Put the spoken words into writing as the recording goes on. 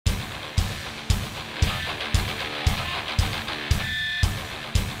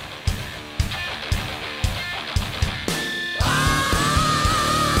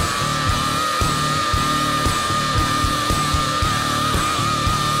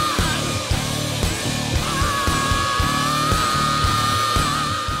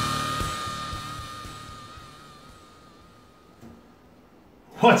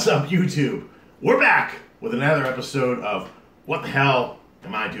What's up, YouTube? We're back with another episode of What the Hell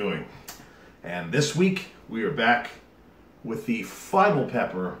Am I Doing? And this week, we are back with the final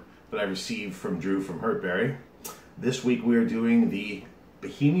pepper that I received from Drew from Hurtberry. This week, we are doing the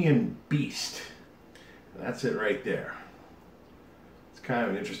Bahamian Beast. That's it right there. It's kind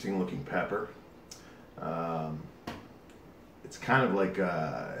of an interesting looking pepper. It's kind of like,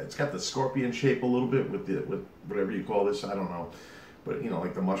 it's got the scorpion shape a little bit with whatever you call this, I don't know. But, you know,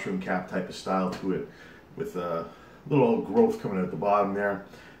 like the mushroom cap type of style to it with a little growth coming at the bottom there.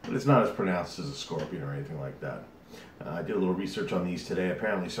 But it's not as pronounced as a scorpion or anything like that. I did a little research on these today.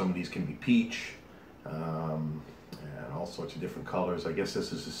 Apparently some of these can be peach and all sorts of different colors. I guess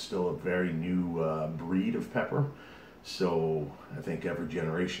this is still a very new breed of pepper. So I think every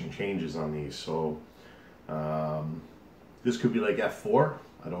generation changes on these. So this could be like F4.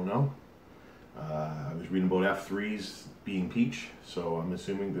 I don't know. I was reading about F3s being peach, so I'm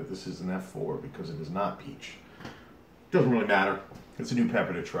assuming that this is an F4 because it is not peach. Doesn't really matter. It's a new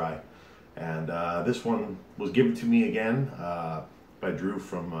pepper to try. And this one was given to me again by Drew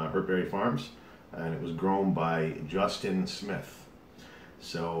from Hurtberry Farms, and it was grown by Justin Smith.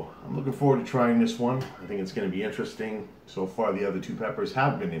 So I'm looking forward to trying this one. I think it's going to be interesting. So far the other two peppers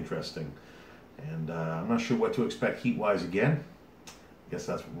have been interesting. And I'm not sure what to expect heat-wise again. I guess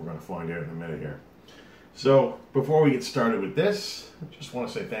that's what we're going to find out in a minute here. So before we get started with this, I just want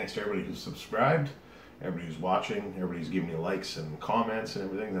to say thanks to everybody who's subscribed, everybody who's watching, everybody who's giving me likes and comments and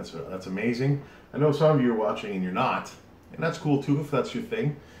everything. That's amazing. I know some of you are watching and you're not, and that's cool too if that's your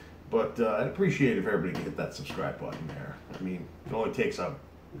thing. But I'd appreciate if everybody could hit that subscribe button there. I mean, it only takes a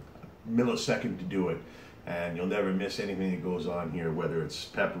millisecond to do it, and you'll never miss anything that goes on here, whether it's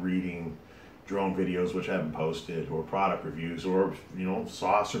pepper reading, drone videos which I haven't posted, or product reviews, or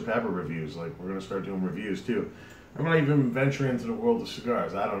sauce or pepper reviews. Like, we're gonna start doing reviews too. I might even venture into the world of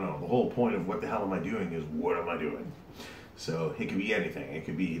cigars. I don't know. The whole point of what the hell am I doing is what am I doing? So it could be anything. It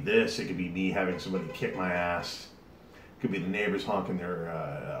could be this. It could be me having somebody kick my ass. It could be the neighbors honking their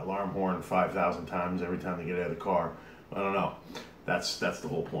alarm horn 5,000 times every time they get out of the car. I don't know. That's the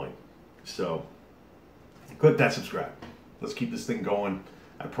whole point. So click that subscribe. Let's keep this thing going.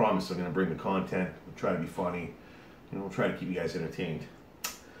 I promise I'm going to bring the content. We'll try to be funny. We'll try to keep you guys entertained.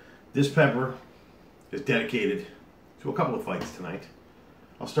 This pepper is dedicated to a couple of fights tonight.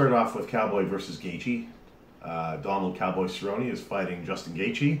 I'll start off with Cowboy versus Gaethje. Donald Cowboy Cerrone is fighting Justin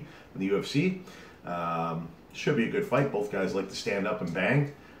Gaethje in the UFC. Should be a good fight. Both guys like to stand up and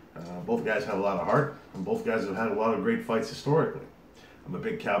bang. Both guys have a lot of heart, and both guys have had a lot of great fights historically. I'm a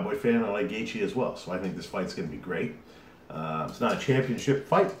big Cowboy fan. I like Gaethje as well, so I think this fight's going to be great. It's not a championship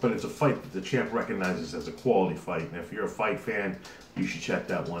fight, but it's a fight that the champ recognizes as a quality fight. And if you're a fight fan, you should check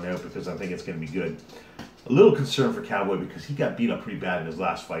that one out because I think it's going to be good. A little concerned for Cowboy because he got beat up pretty bad in his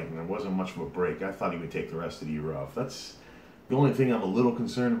last fight and there wasn't much of a break. I thought he would take the rest of the year off. That's the only thing I'm a little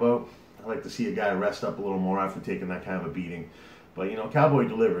concerned about. I like to see a guy rest up a little more after taking that kind of a beating. But, Cowboy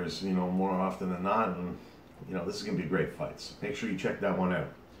delivers, more often than not. And, this is going to be a great fight. So make sure you check that one out.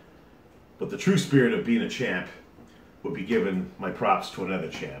 But the true spirit of being a champ would be giving my props to another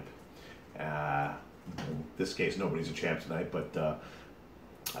champ. In this case, nobody's a champ tonight, but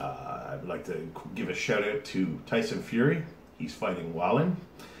I'd like to give a shout out to Tyson Fury. He's fighting Wallin.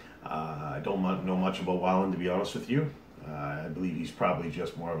 I don't know much about Wallin, to be honest with you. I believe he's probably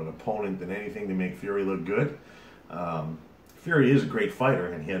just more of an opponent than anything to make Fury look good. Fury is a great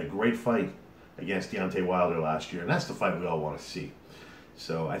fighter, and he had a great fight against Deontay Wilder last year, and that's the fight we all want to see.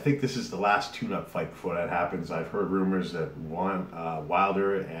 So I think this is the last tune-up fight before that happens. I've heard rumors that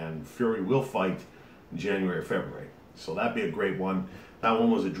Wilder and Fury will fight in January or February. So that'd be a great one. That one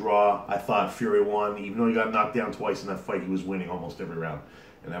was a draw. I thought Fury won. Even though he got knocked down twice in that fight, he was winning almost every round.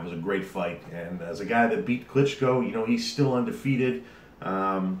 And that was a great fight. And as a guy that beat Klitschko, he's still undefeated.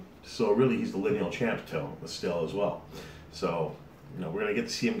 So really he's the lineal champ still as well. So, we're going to get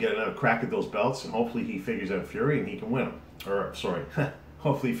to see him get another crack at those belts. And hopefully he figures out Fury and he can win him. Or, sorry.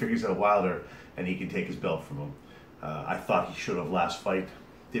 Hopefully he figures out Wilder and he can take his belt from him. I thought he should have last fight.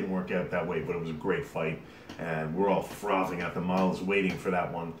 Didn't work out that way, but it was a great fight. And we're all frothing at the mouths waiting for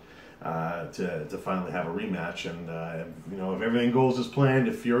that one to finally have a rematch. And, if everything goes as planned,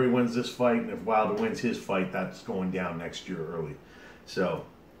 if Fury wins this fight and if Wilder wins his fight, that's going down next year early. So,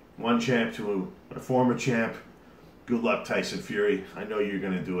 one champ to a former champ. Good luck, Tyson Fury. I know you're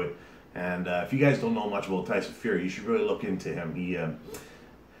going to do it. And if you guys don't know much about Tyson Fury, you should really look into him.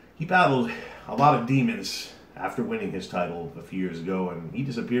 He battled a lot of demons after winning his title a few years ago, and he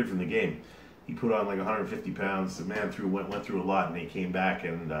disappeared from the game. He put on like 150 pounds. The man went through a lot, and he came back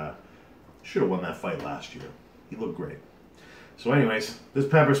and should have won that fight last year. He looked great. So anyways, this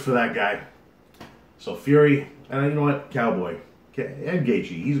pepper's for that guy. So Fury, and you know what? Cowboy. And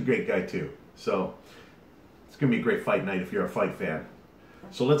Gaethje. He's a great guy too. So it's going to be a great fight night if you're a fight fan.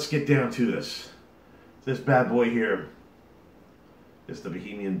 So let's get down to this. This bad boy here is the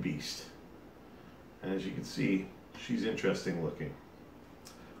Bahamian Beast. And as you can see, she's interesting looking.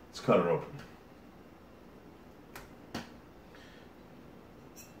 Let's cut her open.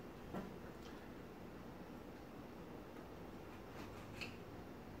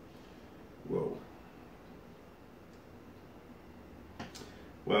 Whoa.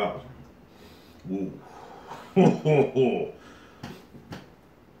 Wow. Whoa.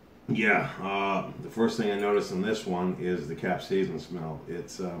 Yeah, the first thing I noticed in this one is the capsaicin smell.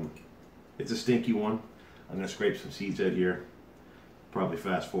 It's a stinky one. I'm gonna scrape some seeds out here. Probably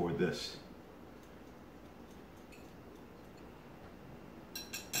fast forward this.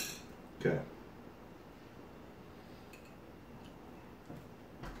 Okay.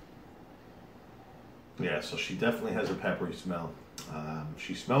 Yeah, so she definitely has a peppery smell.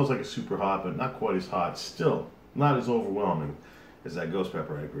 She smells like a super hot, but not quite as hot. Still, not as overwhelming as that ghost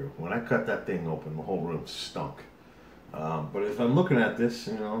pepper I grew. When I cut that thing open, the whole room stunk. But if I'm looking at this,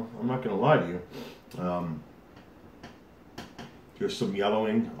 you know, I'm not going to lie to you. There's some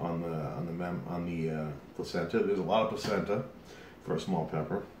yellowing on the placenta. There's a lot of placenta for a small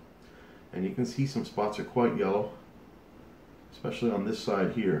pepper, and you can see some spots are quite yellow, especially on this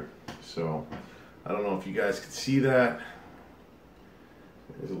side here. So I don't know if you guys can see that.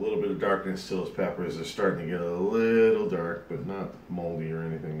 There's a little bit of darkness to those peppers. They're starting to get a little dark, but not moldy or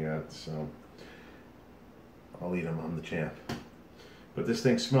anything yet. So I'll eat them. I'm the champ. But this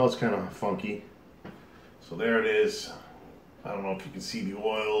thing smells kind of funky. So there it is. I don't know if you can see the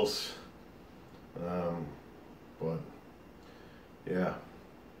oils, but yeah.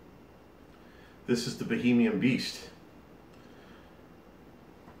 This is the Bahamian Beast,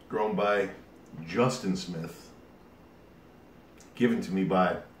 grown by Justin Smith, given to me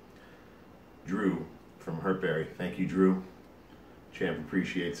by Drew from Hurtberry. Thank you, Drew. Champ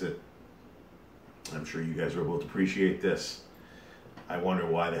appreciates it. I'm sure you guys are able to appreciate this. I wonder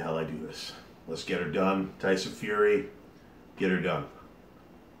why the hell I do this. Let's get her done. Tyson Fury, get her done.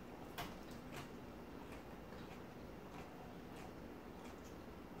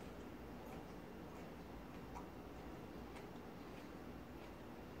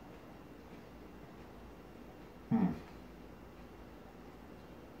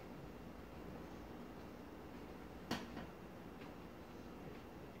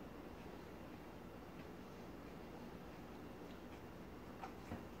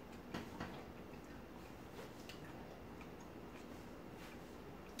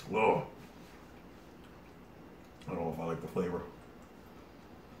 Oh, I don't know if I like the flavor.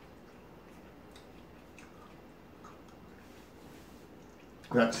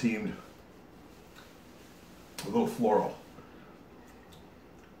 That seemed a little floral.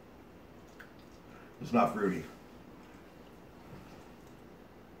 It's not fruity.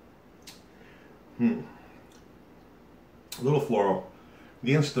 A little floral.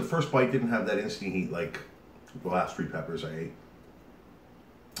 The first bite didn't have that instant heat like the last 3 peppers I ate.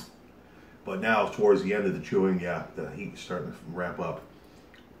 But now, towards the end of the chewing, yeah, the heat is starting to ramp up.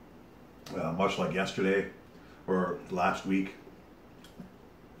 Much like yesterday, or last week.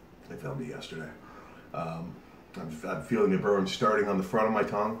 I filmed it yesterday. I'm feeling the burn starting on the front of my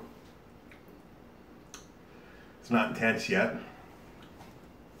tongue. It's not intense yet. It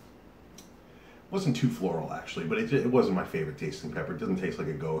wasn't too floral, actually, but it wasn't my favorite tasting pepper. It doesn't taste like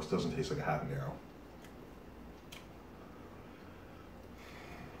a ghost, doesn't taste like a habanero.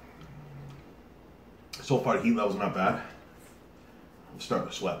 So far, the heat level's not bad. I'm starting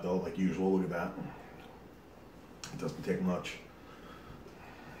to sweat though, like usual. Look at that. It doesn't take much.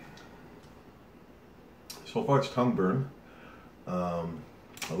 So far, it's tongue burn. A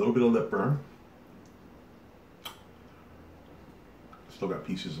little bit of lip burn. Still got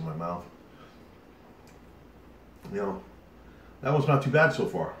pieces in my mouth. You know, that one's not too bad so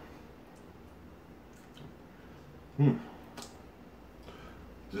far. Is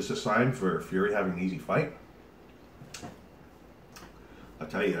this a sign for Fury having an easy fight? I'll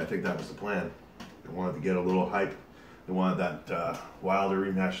tell you, I think that was the plan. They wanted to get a little hype. They wanted that Wilder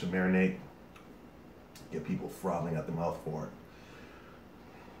rematch to marinate. Get people frothing at the mouth for it.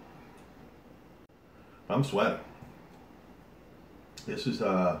 I'm sweating. This is,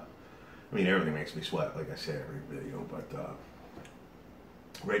 I mean, everything makes me sweat, like I say every video, but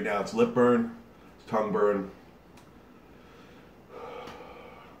right now it's lip burn, it's tongue burn,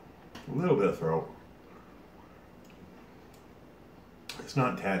 a little bit of throat. It's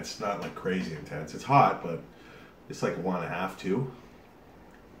not intense, not like crazy intense. It's hot, but It's like 1.5, 2.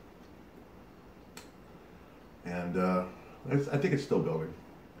 And I think it's still building.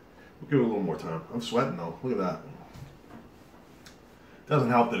 We'll give it a little more time. I'm sweating though. Look at that. Doesn't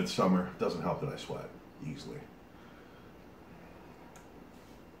help that it's summer. Doesn't help that I sweat easily.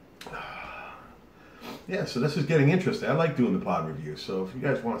 Yeah, so this is getting interesting. I like doing the pod reviews. So if you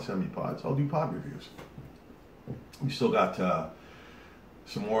guys want to send me pods, I'll do pod reviews. We still got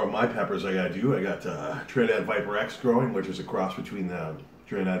some more of my peppers I got to do. I got Trinidad Viper X growing, which is a cross between the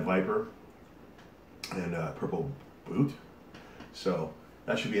Trinidad Viper and Purple Boot. So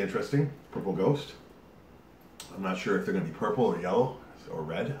that should be interesting. Purple Ghost. I'm not sure if they're going to be purple or yellow or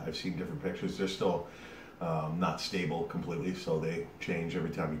red. I've seen different pictures. They're still not stable completely, so they change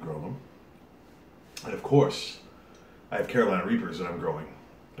every time you grow them. And of course, I have Carolina Reapers that I'm growing,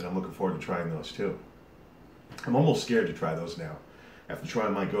 and I'm looking forward to trying those too. I'm almost scared to try those now. After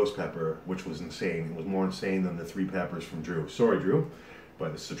trying my ghost pepper, which was insane. It was more insane than the 3 peppers from Drew. Sorry, Drew,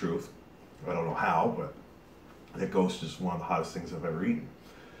 but it's the truth. I don't know how, but that ghost is one of the hottest things I've ever eaten.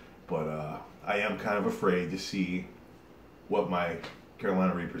 But I am kind of afraid to see what my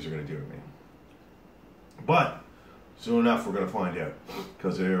Carolina Reapers are going to do to me. But soon enough, we're going to find out,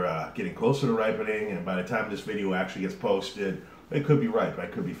 because they're getting closer to ripening, and by the time this video actually gets posted, it could be ripe. I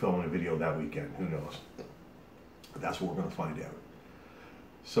could be filming a video that weekend. Who knows? But that's what we're going to find out.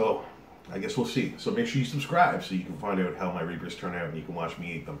 So I guess we'll see. So make sure you subscribe so you can find out how my Reapers turn out and you can watch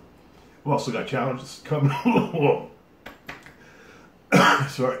me eat them. We've also got challenges coming.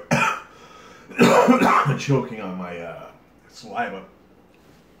 Sorry. I'm choking on my saliva.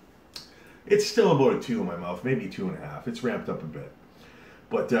 It's still about a 2 in my mouth, maybe 2.5. It's ramped up a bit.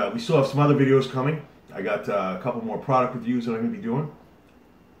 But we still have some other videos coming. I got a couple more product reviews that I'm going to be doing.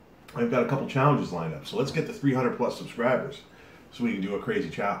 I've got a couple challenges lined up. So let's get to 300 plus subscribers so we can do a crazy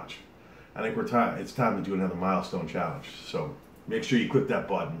challenge. I think it's time to do another milestone challenge. So make sure you click that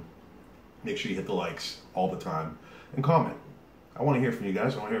button. Make sure you hit the likes all the time. And comment. I want to hear from you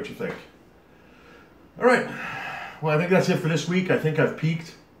guys. I want to hear what you think. All right. Well, I think that's it for this week. I think I've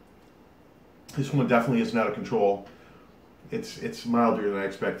peaked. This one definitely isn't out of control. It's milder than I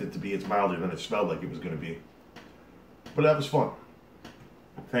expected it to be. It's milder than it smelled like it was going to be. But that was fun.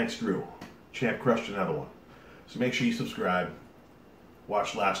 Thanks, Drew. Champ crushed another one. So make sure you subscribe.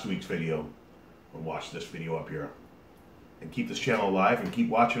 Watch last week's video. And watch this video up here. And keep this channel alive and keep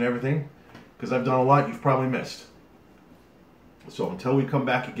watching everything. Because I've done a lot you've probably missed. So until we come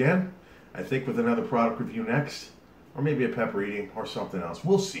back again, I think with another product review next. Or maybe a pepper eating or something else.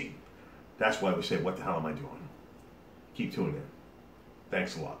 We'll see. That's why we say, what the hell am I doing? Keep tuning in.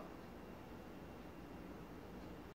 Thanks a lot.